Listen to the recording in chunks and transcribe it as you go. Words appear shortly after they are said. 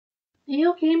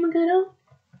you okay, Makoto?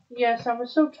 Yes, I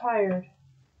was so tired.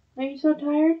 Are you so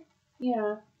tired?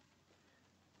 Yeah.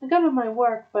 I got on my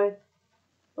work, but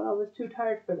I was too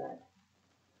tired for that.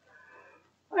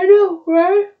 I know,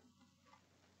 right?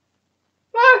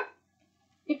 Ah!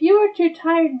 If you are too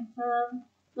tired,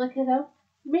 Makoto,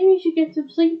 maybe you should get some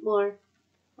sleep more.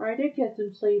 Or I did get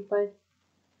some sleep, but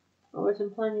I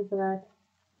wasn't planning for that.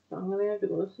 So I'm gonna have to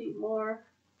go to sleep more.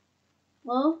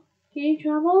 Well, can you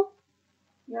travel?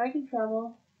 Yeah, I can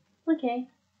travel. Okay.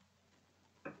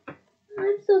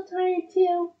 I'm so tired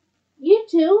too. You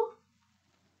too?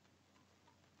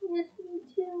 Yes, me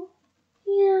too.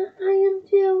 Yeah, I am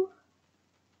too.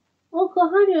 Oh,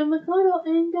 Koharu and Makoto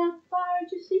and Flower are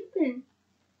just sleeping.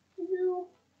 You know,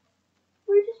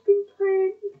 we're just being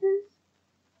tired because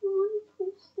we want to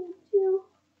go to sleep too.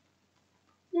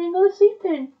 Then go to sleep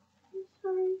then. I'm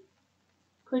sorry.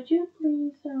 Could you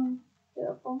please get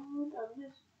up on me? I'm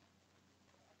just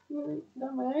really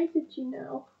got my eyes itchy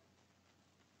now.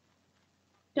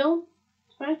 Don't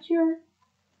scratch your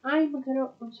eye,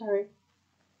 Makoto. I'm sorry.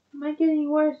 It might get any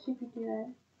worse if you do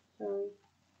that. Sorry.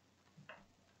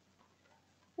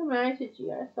 Got my eyes itchy,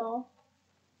 that's all.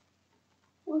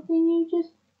 Well, can you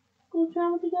just go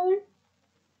travel together?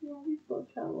 Yeah, we go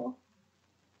travel.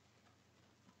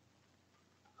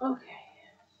 Okay,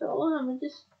 so I'm gonna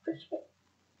just push it.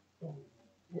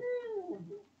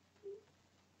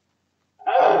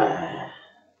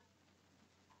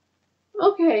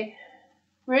 Okay,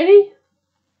 ready?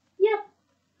 Yep,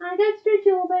 I got stretched a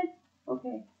little bit.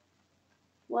 Okay,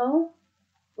 well,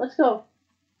 let's go.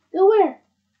 Go where?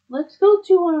 Let's go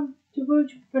to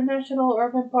Rouge National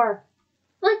Urban Park.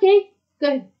 Okay,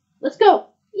 good. Let's go.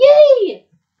 Yay!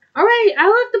 All right, I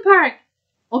love the park.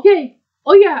 Okay.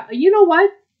 Oh yeah, you know what?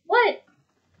 What?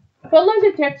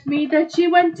 Belinda texted me that she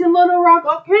went to Little Rock,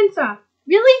 Arkansas.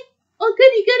 Really? Oh,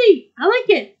 goody goody. I like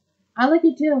it. I like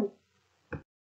it too.